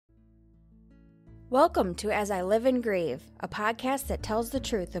Welcome to As I Live and Grieve, a podcast that tells the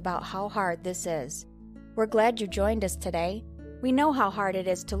truth about how hard this is. We're glad you joined us today. We know how hard it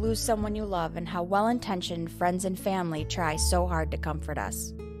is to lose someone you love and how well-intentioned friends and family try so hard to comfort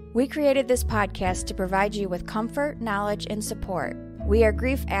us. We created this podcast to provide you with comfort, knowledge, and support. We are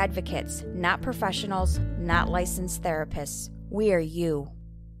grief advocates, not professionals, not licensed therapists. We are you.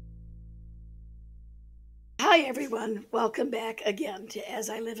 Hi everyone, welcome back again to As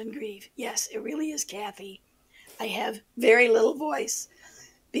I Live and Grieve. Yes, it really is Kathy. I have very little voice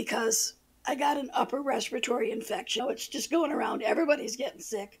because I got an upper respiratory infection. It's just going around, everybody's getting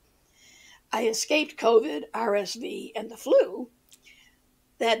sick. I escaped COVID, RSV, and the flu.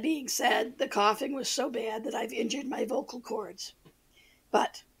 That being said, the coughing was so bad that I've injured my vocal cords.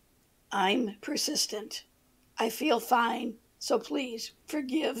 But I'm persistent. I feel fine, so please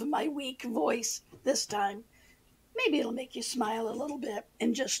forgive my weak voice this time. Maybe it'll make you smile a little bit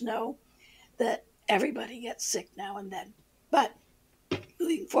and just know that everybody gets sick now and then. But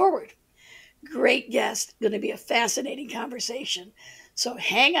moving forward, great guest, going to be a fascinating conversation. So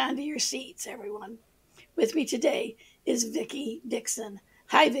hang on to your seats, everyone. With me today is Vicki Dickson.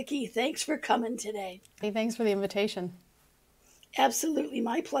 Hi, Vicki. Thanks for coming today. Hey, thanks for the invitation. Absolutely,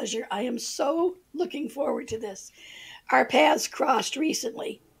 my pleasure. I am so looking forward to this. Our paths crossed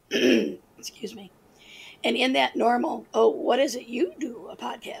recently. Excuse me. And in that normal, what is it you do a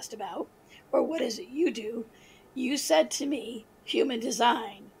podcast about? Or what is it you do? You said to me, human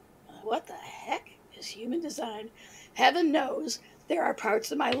design. What the heck is human design? Heaven knows there are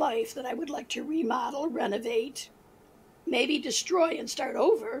parts of my life that I would like to remodel, renovate, maybe destroy and start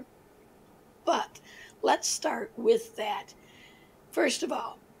over. But let's start with that. First of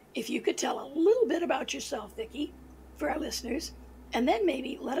all, if you could tell a little bit about yourself, Vicki, for our listeners, and then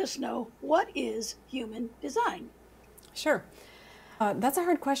maybe let us know, what is human design? Sure. That's a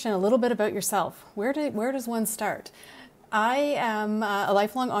hard question. A little bit about yourself. Where does one start? I am a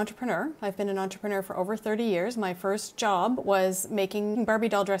lifelong entrepreneur. I've been an entrepreneur for over 30 years. My first job was making Barbie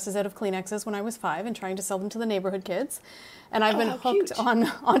doll dresses out of Kleenexes when I was 5 and trying to sell them to the neighborhood kids. And I've been hooked on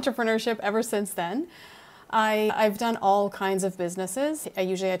entrepreneurship ever since then. I've done all kinds of businesses. I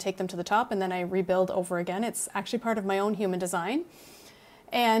take them to the top and then I rebuild over again. It's actually part of my own human design.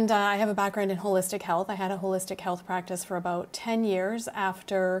 And I have a background in holistic health. I had a holistic health practice for about 10 years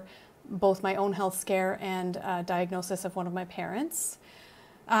after both my own health scare and diagnosis of one of my parents.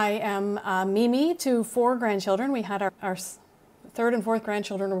 I am Mimi to 4 grandchildren. We had our third and fourth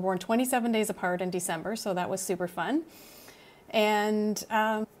grandchildren were born 27 days apart in December, so that was super fun. And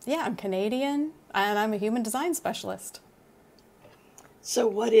I'm Canadian, and I'm a human design specialist. So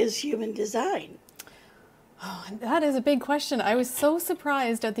what is human design? Oh, that is a big question. I was so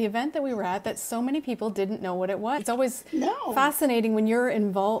surprised at the event that we were at that so many people didn't know what it was. It's always fascinating when you're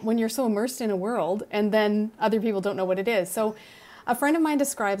involved, when you're so immersed in a world, and then other people don't know what it is. So a friend of mine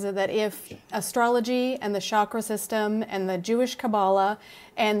describes it that if astrology and the chakra system and the Jewish Kabbalah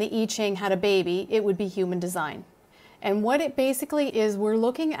and the I Ching had a baby, it would be human design. And what it basically is, we're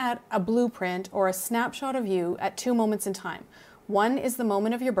looking at a blueprint or a snapshot of you at 2 moments in time. One is the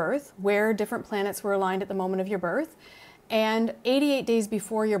moment of your birth, where different planets were aligned at the moment of your birth, and 88 days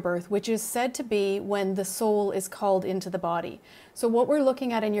before your birth, which is said to be when the soul is called into the body. So what we're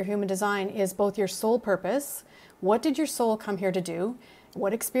looking at in your human design is both your soul purpose, what did your soul come here to do,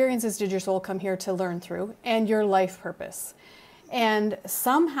 what experiences did your soul come here to learn through, and your life purpose. And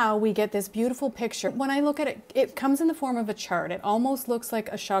somehow we get this beautiful picture. When I look at it, it comes in the form of a chart. It almost looks like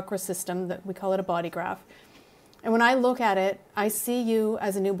a chakra system, that we call it a body graph. And when I look at it, I see you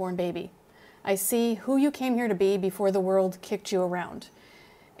as a newborn baby. I see who you came here to be before the world kicked you around.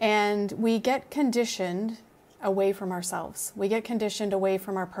 And we get conditioned away from ourselves. We get conditioned away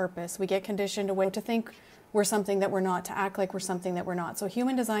from our purpose. We get conditioned away to think we're something that we're not, to act like we're something that we're not. So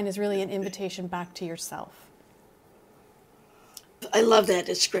human design is really an invitation back to yourself. I love that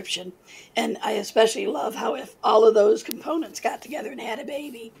description. And I especially love how if all of those components got together and had a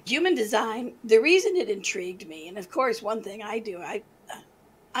baby. Human design, the reason it intrigued me, and of course one thing I do, I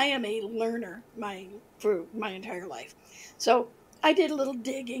am a learner for my entire life. So I did a little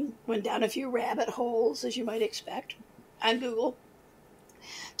digging, went down a few rabbit holes, as you might expect, on Google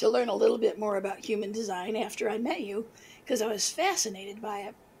to learn a little bit more about human design after I met you, because I was fascinated by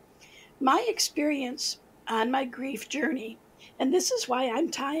it. My experience on my grief journey, and this is why I'm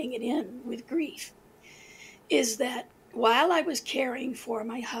tying it in with grief, is that while I was caring for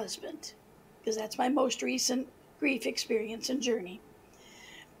my husband, because that's my most recent grief experience and journey,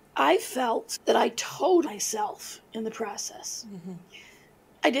 I felt that I told myself in the process. Mm-hmm.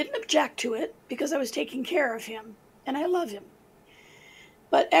 I didn't object to it because I was taking care of him, and I love him.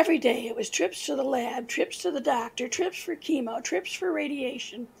 But every day it was trips to the lab, trips to the doctor, trips for chemo, trips for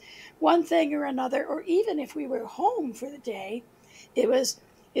radiation, one thing or another. Or even if we were home for the day, it's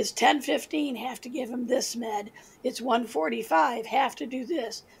 10:15, have to give him this med. It's 1:45, have to do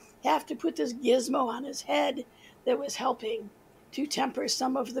this. Have to put this gizmo on his head that was helping to temper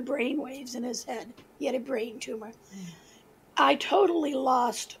some of the brain waves in his head. He had a brain tumor. I totally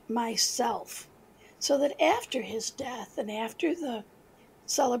lost myself. So that after his death and after the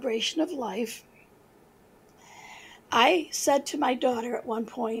celebration of life, I said to my daughter at one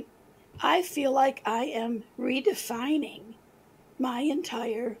point, I feel like I am redefining my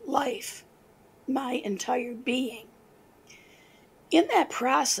entire life, my entire being. In that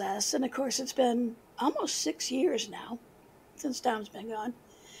process, and of course it's been almost 6 years now since Dom's been gone,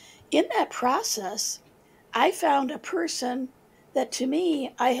 in that process, I found a person that to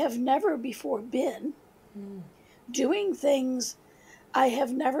me I have never before been, doing things I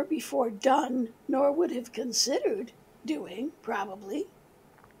have never before done, nor would have considered doing, probably.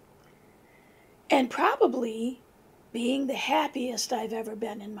 And probably being the happiest I've ever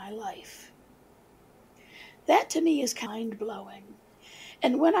been in my life. That to me is mind-blowing.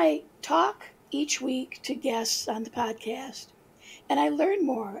 And when I talk each week to guests on the podcast, and I learn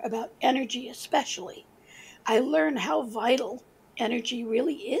more about energy especially, I learn how vital energy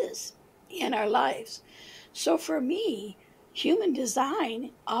really is in our lives. So for me, human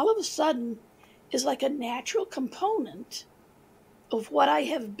design, all of a sudden, is like a natural component of what I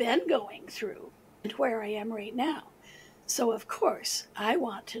have been going through and where I am right now. So, of course, I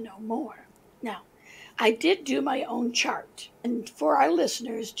want to know more. Now, I did do my own chart. And for our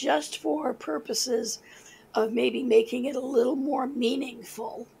listeners, just for purposes of maybe making it a little more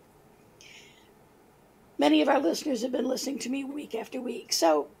meaningful, many of our listeners have been listening to me week after week.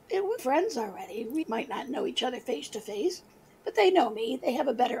 So we're friends already. We might not know each other face to face, but they know me. They have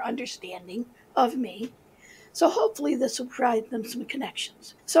a better understanding of me. So hopefully this will provide them some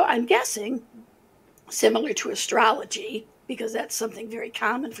connections. So I'm guessing, similar to astrology, because that's something very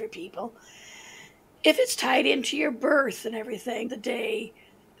common for people, if it's tied into your birth and everything, the day,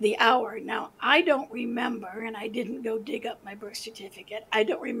 the hour. Now, I don't remember, and I didn't go dig up my birth certificate, I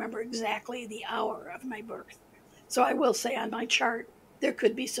don't remember exactly the hour of my birth. So I will say on my chart, there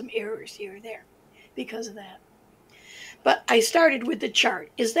could be some errors here or there because of that. But I started with the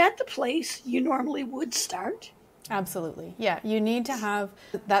chart. Is that the place you normally would start? Absolutely. Yeah, you need to have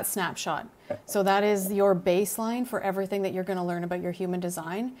that snapshot. So that is your baseline for everything that you're going to learn about your human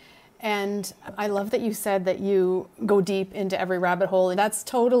design. And I love that you said that you go deep into every rabbit hole. And that's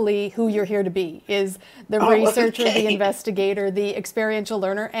totally who you're here to be, is the researcher, the investigator, the experiential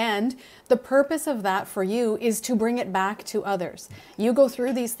learner. And the purpose of that for you is to bring it back to others. You go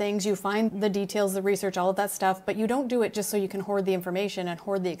through these things, you find the details, the research, all of that stuff, but you don't do it just so you can hoard the information and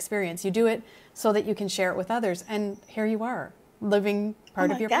hoard the experience. You do it so that you can share it with others. And here you are, living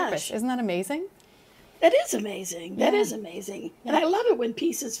part of your purpose. Isn't that amazing? That is amazing. That is amazing. And I love it when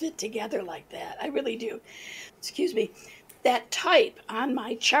pieces fit together like that. I really do. Excuse me. That type on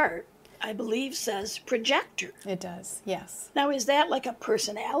my chart, I believe, says projector. It does, yes. Now, is that like a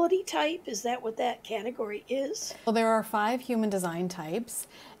personality type? Is that what that category is? Well, there are 5 human design types,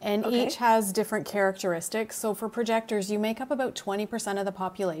 and each has different characteristics. So for projectors, you make up about 20% of the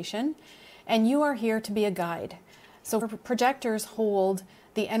population, and you are here to be a guide. So projectors hold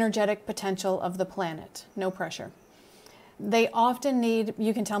the energetic potential of the planet. No pressure. They often need,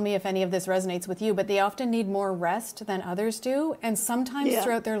 you can tell me if any of this resonates with you, but they often need more rest than others do. And sometimes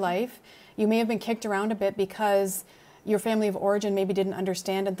throughout their life, you may have been kicked around a bit because your family of origin maybe didn't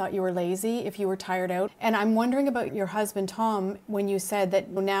understand and thought you were lazy if you were tired out. And I'm wondering about your husband, Tom, when you said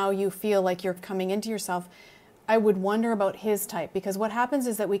that now you feel like you're coming into yourself. I would wonder about his type, because what happens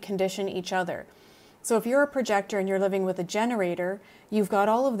is that we condition each other. So if you're a projector and you're living with a generator, you've got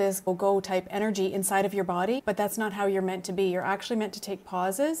all of this go type energy inside of your body, but that's not how you're meant to be. You're actually meant to take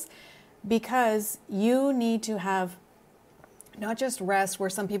pauses, because you need to have not just rest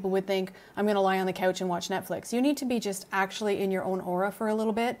where some people would think, I'm going to lie on the couch and watch Netflix. You need to be just actually in your own aura for a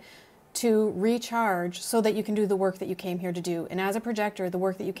little bit to recharge so that you can do the work that you came here to do. And as a projector, the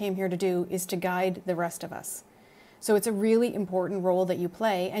work that you came here to do is to guide the rest of us. So it's a really important role that you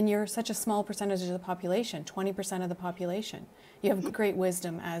play, and you're such a small percentage of the population, 20% of the population. You have great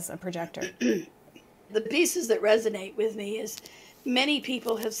wisdom as a projector. The pieces that resonate with me is many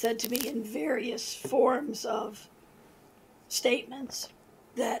people have said to me in various forms of statements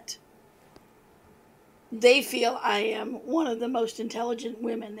that they feel I am one of the most intelligent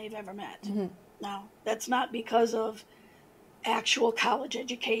women they've ever met. Mm-hmm. Now, that's not because of actual college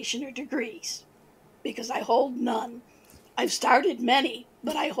education or degrees, because I hold none. I've started many,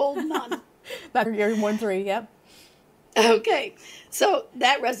 but I hold none. You're 1-3, yep. Okay, so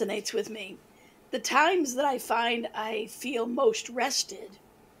that resonates with me. The times that I find I feel most rested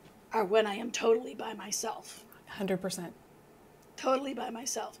are when I am totally by myself. 100%. Totally by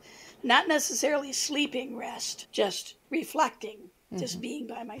myself. Not necessarily sleeping rest, just reflecting, just being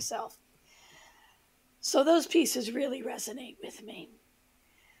by myself. So those pieces really resonate with me.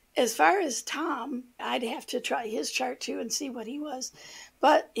 As far as Tom, I'd have to try his chart too and see what he was.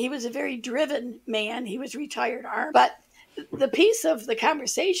 But he was a very driven man. He was retired Army. But the piece of the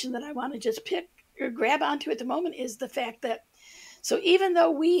conversation that I want to just pick or grab onto at the moment is the fact that, so even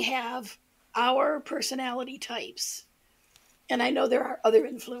though we have our personality types, and I know there are other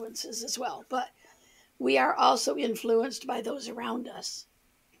influences as well, but we are also influenced by those around us,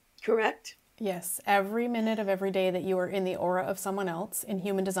 correct? Yes, every minute of every day that you are in the aura of someone else, in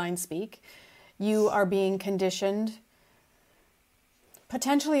human design speak, you are being conditioned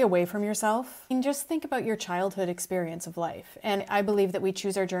potentially away from yourself. And just think about your childhood experience of life. And I believe that we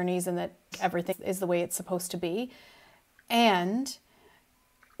choose our journeys and that everything is the way it's supposed to be. And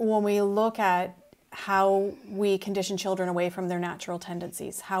when we look at how we condition children away from their natural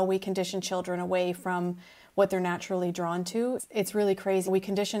tendencies, how we condition children away from what they're naturally drawn to, it's really crazy. We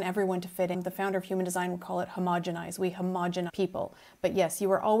condition everyone to fit in. The founder of human design would call it homogenize. We homogenize people. But yes,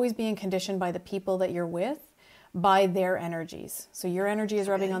 you are always being conditioned by the people that you're with, by their energies. So your energy is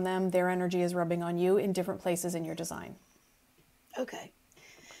rubbing on them, their energy is rubbing on you in different places in your design. Okay.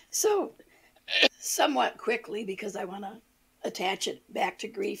 So somewhat quickly, because I want to attach it back to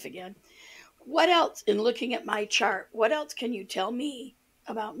grief again, what else, in looking at my chart, what else can you tell me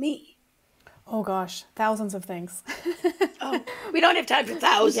about me? Oh gosh, thousands of things. Oh, we don't have time for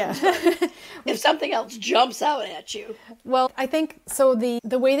thousands. Yeah. If something else jumps out at you. Well, I think, so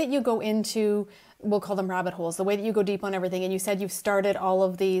the way that you go into, we'll call them rabbit holes, the way that you go deep on everything, and you said you've started all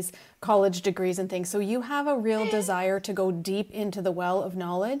of these college degrees and things, so you have a real desire to go deep into the well of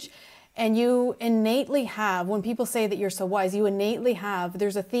knowledge. And you innately have, when people say that you're so wise, you innately have,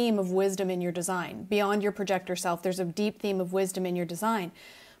 there's a theme of wisdom in your design. Beyond your projector self, there's a deep theme of wisdom in your design.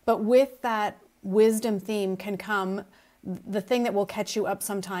 But with that wisdom theme can come, the thing that will catch you up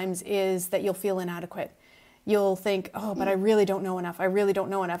sometimes is that you'll feel inadequate. You'll think, oh, but I really don't know enough. I really don't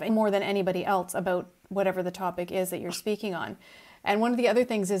know enough. And more than anybody else about whatever the topic is that you're speaking on. And one of the other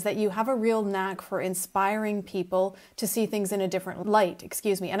things is that you have a real knack for inspiring people to see things in a different light,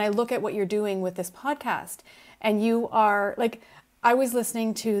 And I look at what you're doing with this podcast, and you are like, I was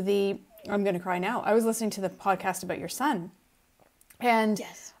listening to I'm going to cry now. I was listening to the podcast about your son. And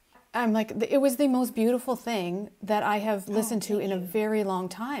yes. I'm like, it was the most beautiful thing that I have listened to in a very long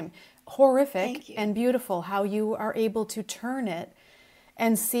time. Horrific and beautiful how you are able to turn it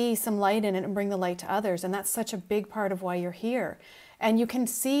and see some light in it and bring the light to others. And that's such a big part of why you're here. And you can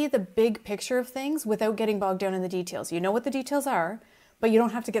see the big picture of things without getting bogged down in the details. You know what the details are, but you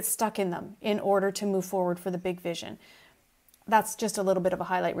don't have to get stuck in them in order to move forward for the big vision. That's just a little bit of a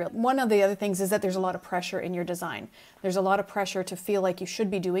highlight reel. One of the other things is that there's a lot of pressure in your design. There's a lot of pressure to feel like you should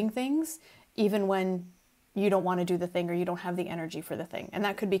be doing things, even when you don't want to do the thing or you don't have the energy for the thing. And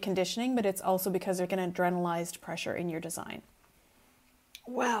that could be conditioning, but it's also because there's an adrenalized pressure in your design.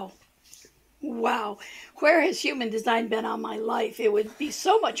 Wow. Wow. Where has human design been all my life? It would be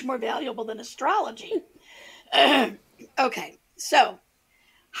so much more valuable than astrology. Okay. So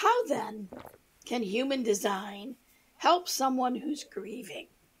how then can human design help someone who's grieving?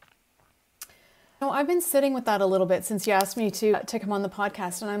 I've been sitting with that a little bit since you asked me to come on the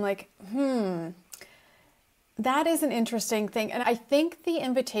podcast. And I'm like, that is an interesting thing. And I think the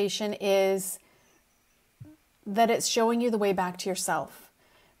invitation is that it's showing you the way back to yourself.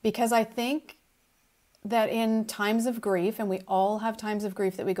 Because I think that in times of grief, and we all have times of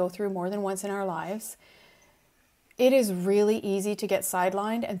grief that we go through more than once in our lives, it is really easy to get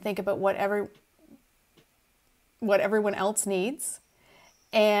sidelined and think about what everyone else needs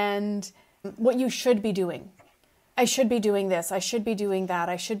and what you should be doing. I should be doing this. I should be doing that.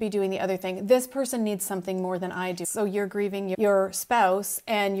 I should be doing the other thing. This person needs something more than I do. So you're grieving your spouse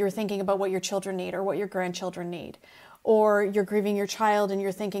and you're thinking about what your children need or what your grandchildren need. Or you're grieving your child and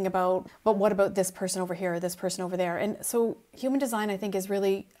you're thinking about, but what about this person over here or this person over there? And so human design, I think, is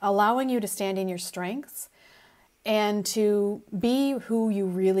really allowing you to stand in your strengths and to be who you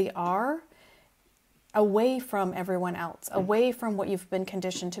really are, away from everyone else, away from what you've been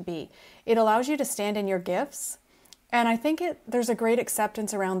conditioned to be. It allows you to stand in your gifts. And I think there's a great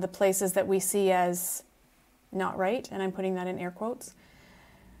acceptance around the places that we see as not right. And I'm putting that in air quotes.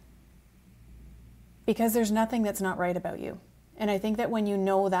 Because there's nothing that's not right about you. And I think that when you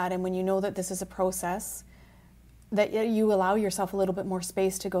know that, and when you know that this is a process, that you allow yourself a little bit more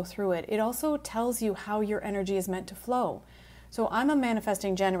space to go through it. It also tells you how your energy is meant to flow. So I'm a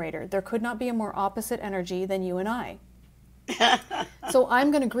manifesting generator. There could not be a more opposite energy than you and I. So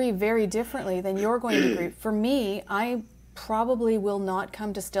I'm going to grieve very differently than you're going to grieve. For me, I probably will not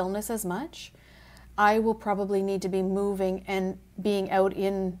come to stillness as much. I will probably need to be moving and being out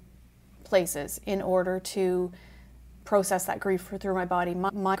in places in order to process that grief through my body.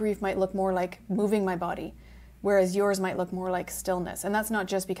 My grief might look more like moving my body, whereas yours might look more like stillness. And that's not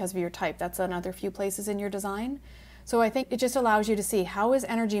just because of your type. That's another few places in your design. So I think it just allows you to see, how is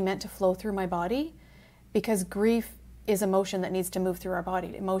energy meant to flow through my body? Because grief is emotion that needs to move through our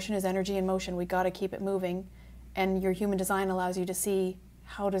body. Emotion is energy in motion. We got to keep it moving. And your human design allows you to see,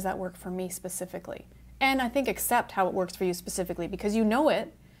 how does that work for me specifically? And I think accept how it works for you specifically, because you know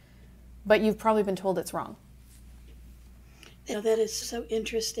it, but you've probably been told it's wrong. Now, that is so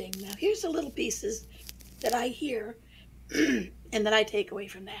interesting. Now, here's the little pieces that I hear and that I take away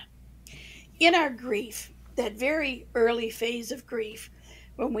from that. In our grief, that very early phase of grief,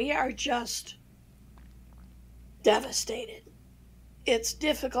 when we are just devastated, it's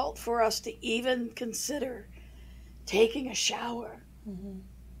difficult for us to even consider taking a shower,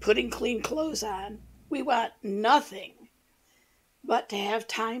 putting clean clothes on. We want nothing but to have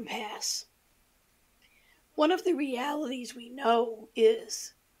time pass. One of the realities we know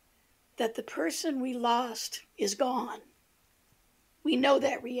is that the person we lost is gone. We know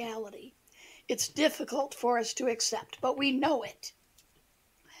that reality. It's difficult for us to accept, but we know it.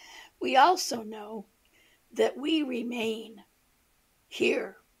 We also know that we remain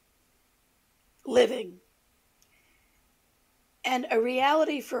here, living. And a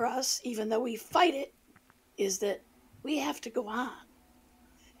reality for us, even though we fight it, is that we have to go on.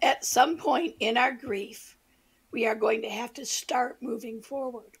 At some point in our grief, we are going to have to start moving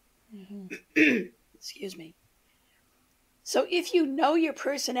forward. Excuse me. So if you know your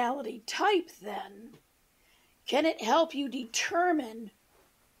personality type, then can it help you determine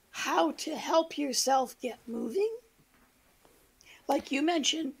how to help yourself get moving? Like you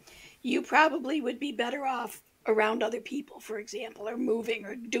mentioned, you probably would be better off around other people, for example, or moving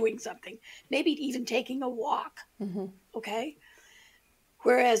or doing something, maybe even taking a walk. Okay?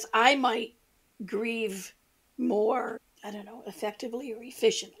 Whereas I might grieve more, I don't know, effectively or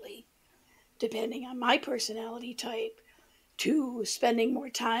efficiently, depending on my personality type, to spending more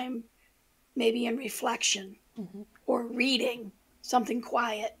time maybe in reflection or reading something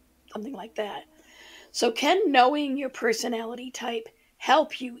quiet, something like that. So can knowing your personality type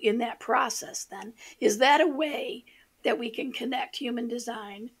help you in that process then? Is that a way that we can connect human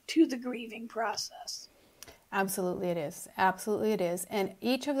design to the grieving process? Absolutely it is. Absolutely it is. And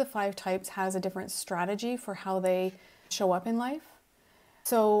each of the 5 types has a different strategy for how they show up in life.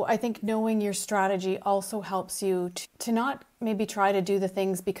 So I think knowing your strategy also helps you to not maybe try to do the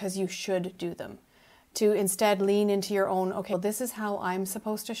things because you should do them. To instead lean into your own, okay, well, this is how I'm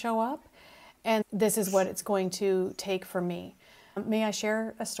supposed to show up, and this is what it's going to take for me. May I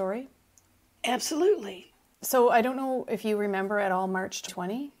share a story? Absolutely. So I don't know if you remember at all March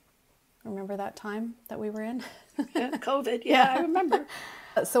 20. Remember that time that we were in? COVID, yeah, I remember.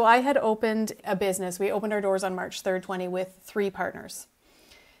 So I had opened a business. We opened our doors on March 3rd, 20 with 3 partners.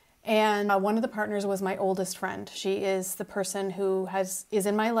 And one of the partners was my oldest friend. She is the person who was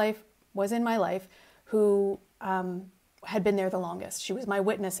in my life, who had been there the longest. She was my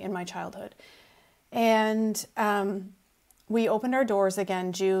witness in my childhood. And we opened our doors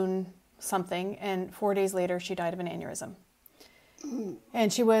again, June something, and 4 days later, she died of an aneurysm.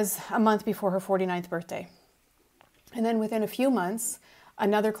 And she was a month before her 49th birthday. And then within a few months,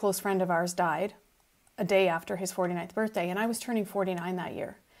 another close friend of ours died a day after his 49th birthday, and I was turning 49 that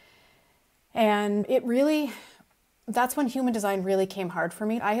year. And that's when human design really came hard for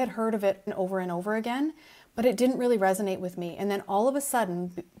me. I had heard of it over and over again, but it didn't really resonate with me. And then all of a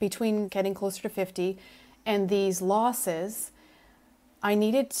sudden, between getting closer to 50 and these losses, I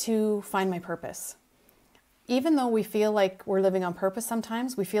needed to find my purpose. Even though we feel like we're living on purpose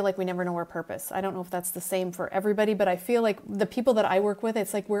sometimes, we feel like we never know our purpose. I don't know if that's the same for everybody, but I feel like the people that I work with,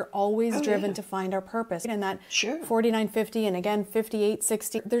 it's like we're always driven to find our purpose. And that 49, 50, and again, 58,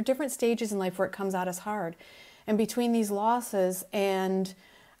 60, there are different stages in life where it comes at us hard. And between these losses and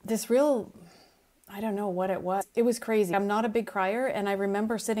this real, I don't know what it was crazy. I'm not a big crier, and I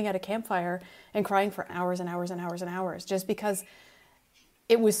remember sitting at a campfire and crying for hours and hours and hours and hours, just because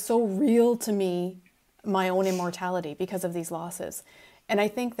it was so real to me, my own immortality, because of these losses. And I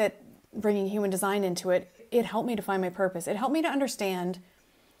think that bringing human design into it, it helped me to find my purpose. It helped me to understand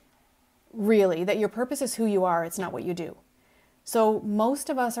really that your purpose is who you are. It's not what you do. So most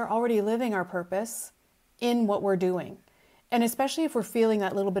of us are already living our purpose in what we're doing. And especially if we're feeling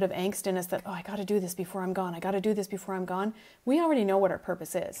that little bit of angst in us that, oh, I got to do this before I'm gone. I got to do this before I'm gone. We already know what our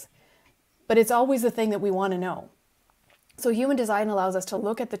purpose is, but it's always the thing that we want to know. So human design allows us to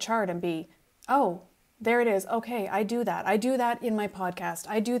look at the chart and be, oh, there it is. Okay, I do that. I do that in my podcast.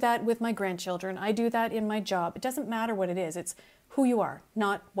 I do that with my grandchildren. I do that in my job. It doesn't matter what it is. It's who you are,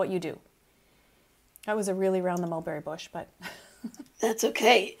 not what you do. That was a really round the mulberry bush, but... That's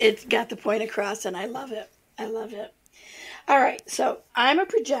okay. It got the point across, and I love it. I love it. All right, so I'm a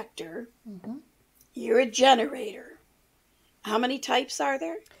projector. Mm-hmm. You're a generator. How many types are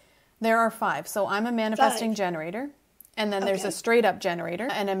there? There are 5. So I'm a manifesting generator, and then there's a straight up generator,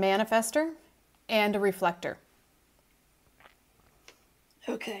 and a manifester, and a reflector.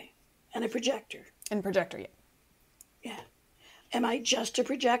 Okay, and a projector. And projector, yeah. Yeah. Am I just a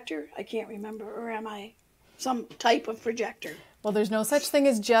projector? I can't remember. Or am I some type of projector? Well, there's no such thing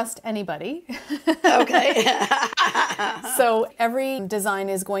as just anybody. Okay. So every design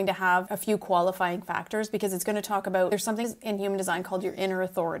is going to have a few qualifying factors because it's going to talk about, there's something in human design called your inner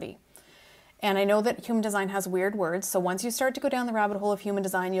authority. And I know that human design has weird words. So once you start to go down the rabbit hole of human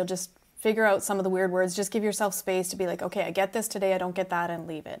design, you'll just figure out some of the weird words. Just give yourself space to be like, okay, I get this today. I don't get that, and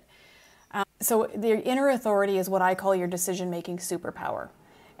leave it. So the inner authority is what I call your decision-making superpower.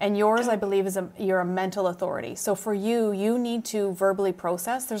 And yours, I believe, is you're a mental authority. So for you, you need to verbally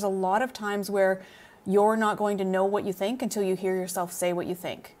process. There's a lot of times where you're not going to know what you think until you hear yourself say what you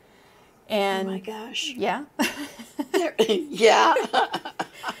think. And oh my gosh. Yeah. Yeah.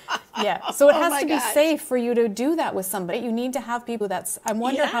 Yeah. So it has to be safe for you to do that with somebody. You need to have people I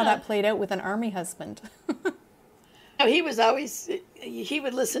wonder how that played out with an army husband. No, he was always, he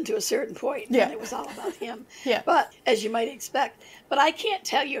would listen to a certain point, and it was all about him. Yeah. But, as you might expect, but I can't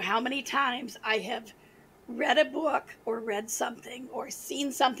tell you how many times I have read a book or read something or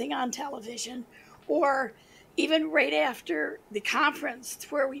seen something on television, or even right after the conference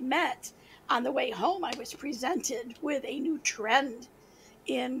where we met, on the way home, I was presented with a new trend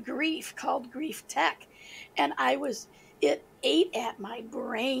in grief called grief tech. And it ate at my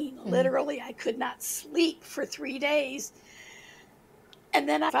brain. Literally, I could not sleep for 3 days. And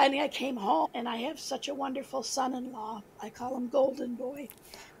then finally I came home, and I have such a wonderful son-in-law. I call him Golden Boy.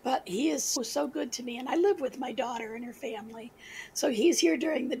 But he is so good to me. And I live with my daughter and her family. So he's here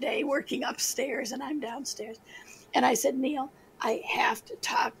during the day working upstairs, and I'm downstairs. And I said, Neil, I have to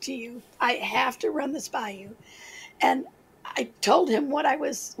talk to you. I have to run this by you. And I told him what I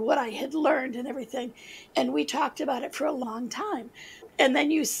had learned and everything, and we talked about it for a long time. And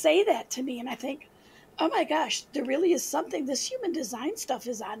then you say that to me, and I think, oh my gosh, there really is something. This human design stuff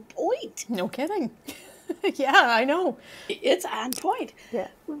is on point. No kidding. Yeah, I know. It's on point. Yeah.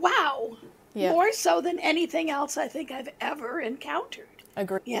 Wow. Yeah. More so than anything else I think I've ever encountered.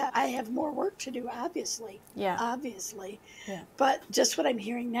 Agree. Yeah, I have more work to do, obviously. Yeah. Obviously. Yeah. But just what I'm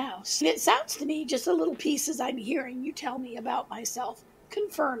hearing now. It sounds to me, just the little pieces I'm hearing you tell me about myself,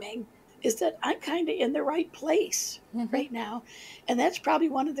 confirming, is that I'm kind of in the right place right now. And that's probably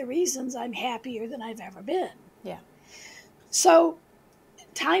one of the reasons I'm happier than I've ever been. Yeah. So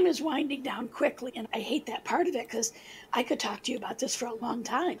time is winding down quickly. And I hate that part of it because I could talk to you about this for a long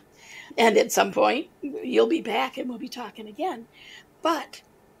time. And at some point, you'll be back and we'll be talking again. But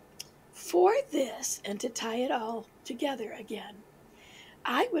for this, and to tie it all together again,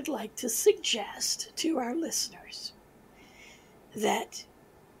 I would like to suggest to our listeners that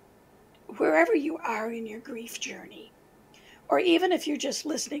wherever you are in your grief journey, or even if you're just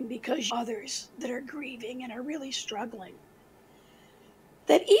listening because others that are grieving and are really struggling,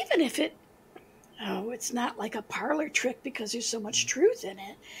 that even if it's not like a parlor trick because there's so much truth in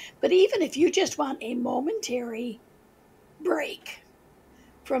it, but even if you just want a momentary break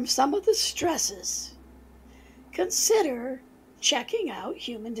from some of the stresses, consider checking out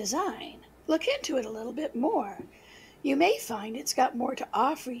human design. Look into it a little bit more. You may find it's got more to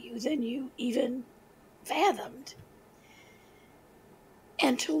offer you than you even fathomed.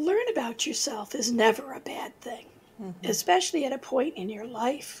 And to learn about yourself is never a bad thing, especially at a point in your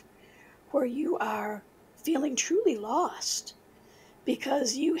life where you are feeling truly lost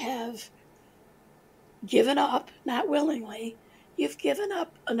because you have given up, not willingly, you've given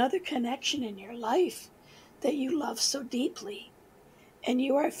up another connection in your life that you love so deeply, and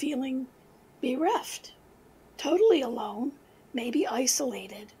you are feeling bereft, totally alone, maybe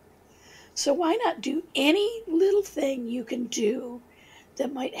isolated. So why not do any little thing you can do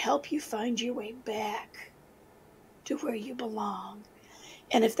that might help you find your way back to where you belong?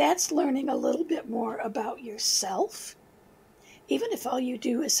 And if that's learning a little bit more about yourself, even if all you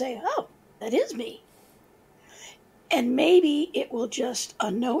do is say, oh, that is me. And maybe it will just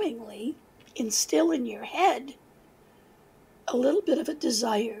unknowingly instill in your head a little bit of a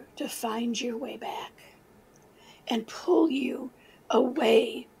desire to find your way back and pull you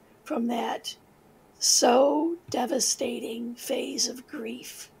away from that so devastating phase of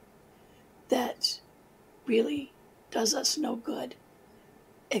grief that really does us no good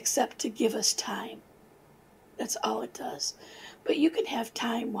except to give us time. That's all it does. But you can have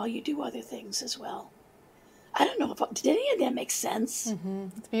time while you do other things as well. I don't know did any of that make sense? Mm-hmm.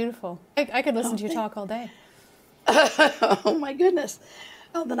 It's beautiful. I could listen to you talk all day. Oh my goodness.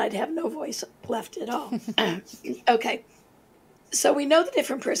 Well, then I'd have no voice left at all. Okay. So we know the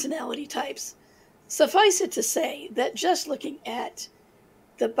different personality types. Suffice it to say that just looking at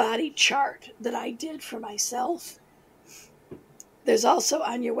the body chart that I did for myself, there's also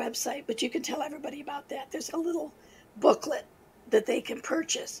on your website, but you can tell everybody about that. There's a little booklet that they can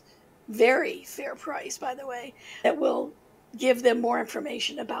purchase, very fair price, by the way, that will give them more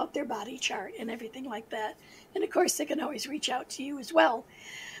information about their body chart and everything like that. And of course, they can always reach out to you as well.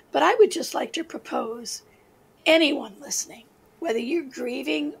 But I would just like to propose anyone listening, whether you're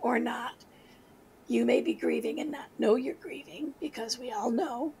grieving or not, you may be grieving and not know you're grieving, because we all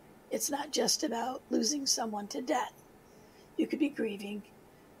know it's not just about losing someone to death. You could be grieving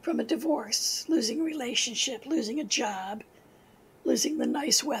from a divorce, losing a relationship, losing a job, losing the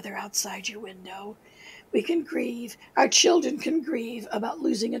nice weather outside your window. We can grieve, our children can grieve about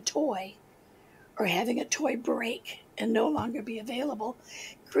losing a toy or having a toy break and no longer be available.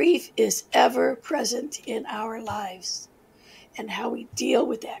 Grief is ever present in our lives, and how we deal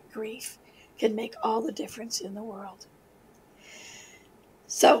with that grief can make all the difference in the world.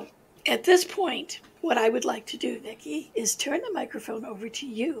 So at this point, what I would like to do, Vicki, is turn the microphone over to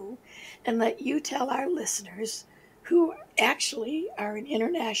you and let you tell our listeners, who actually are an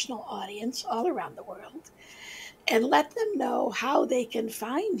international audience all around the world, and let them know how they can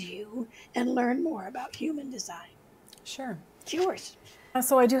find you and learn more about human design. Sure. It's yours.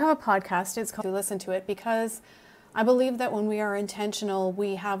 So I do have a podcast. It's called Listen to It, because I believe that when we are intentional,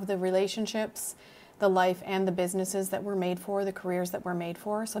 we have the relationships, the life, and the businesses that we're made for, the careers that we're made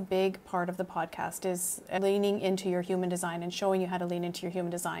for. So a big part of the podcast is leaning into your human design and showing you how to lean into your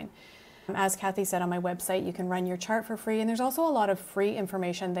human design. As Kathy said, on my website, you can run your chart for free, and there's also a lot of free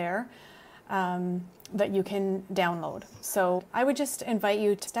information there that you can download. So I would just invite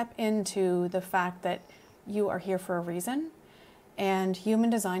you to step into the fact that you are here for a reason, and human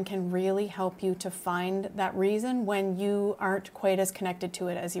design can really help you to find that reason when you aren't quite as connected to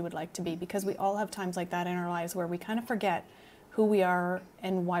it as you would like to be, because we all have times like that in our lives where we kind of forget who we are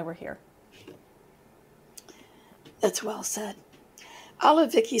and why we're here. That's well said. All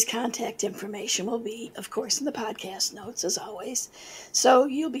of Vicki's contact information will be, of course, in the podcast notes, as always. So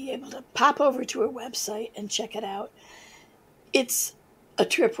you'll be able to pop over to her website and check it out. It's a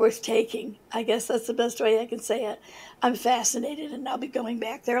trip worth taking. I guess that's the best way I can say it. I'm fascinated, and I'll be going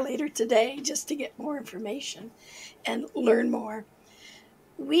back there later today just to get more information and learn more.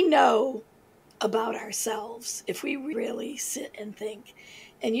 We know about ourselves if we really sit and think.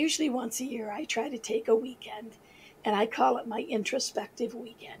 And usually once a year, I try to take a weekend, and I call it my introspective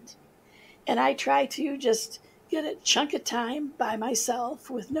weekend. And I try to just get a chunk of time by myself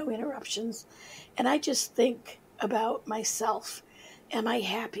with no interruptions. And I just think about myself. Am I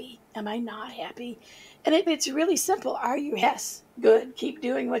happy? Am I not happy? And it's really simple. Are you? Yes. Good. Keep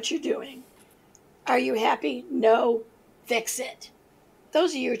doing what you're doing. Are you happy? No. Fix it.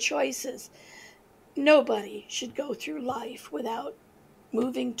 Those are your choices. Nobody should go through life without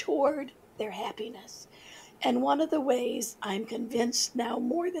moving toward their happiness. And one of the ways, I'm convinced now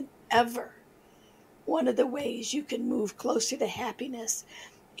more than ever, one of the ways you can move closer to happiness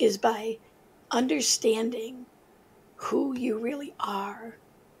is by understanding who you really are.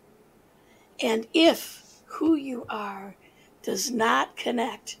 And if who you are does not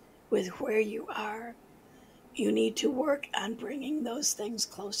connect with where you are, you need to work on bringing those things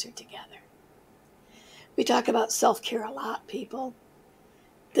closer together. We talk about self-care a lot, people.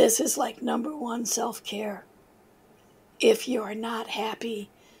 This is like number one self-care. If you're not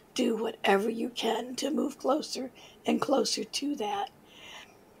happy, do whatever you can to move closer and closer to that.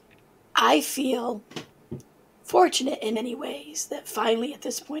 I feel fortunate in many ways that finally at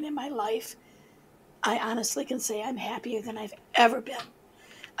this point in my life, I honestly can say I'm happier than I've ever been.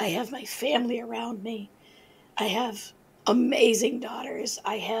 I have my family around me. I have amazing daughters.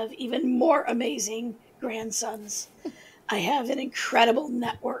 I have even more amazing grandsons. I have an incredible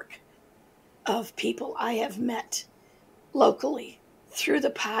network of people I have met locally through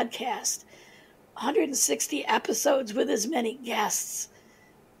the podcast. 160 episodes with as many guests.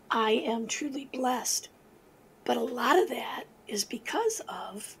 I am truly blessed. But a lot of that is because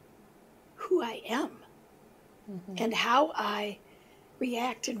of who I am and how I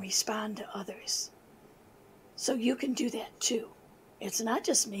react and respond to others. So you can do that too. It's not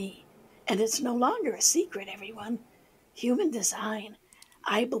just me, and it's no longer a secret, everyone. Human design,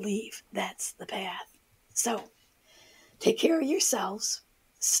 I believe that's the path. So take care of yourselves,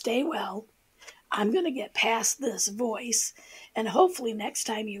 stay well. I'm going to get past this voice, and hopefully next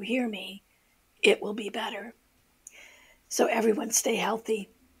time you hear me, it will be better. So everyone stay healthy,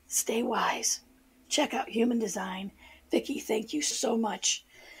 stay wise. Check out Human Design. Vicki, thank you so much.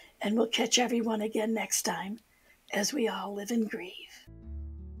 And we'll catch everyone again next time as we all live and grieve.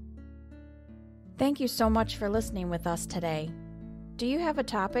 Thank you so much for listening with us today. Do you have a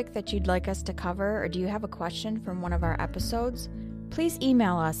topic that you'd like us to cover, or do you have a question from one of our episodes? Please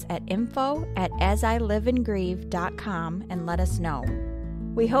email us at info@asiliveandgrieve.com and let us know.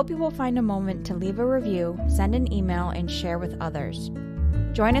 We hope you will find a moment to leave a review, send an email, and share with others.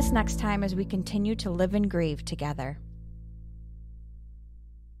 Join us next time as we continue to live and grieve together.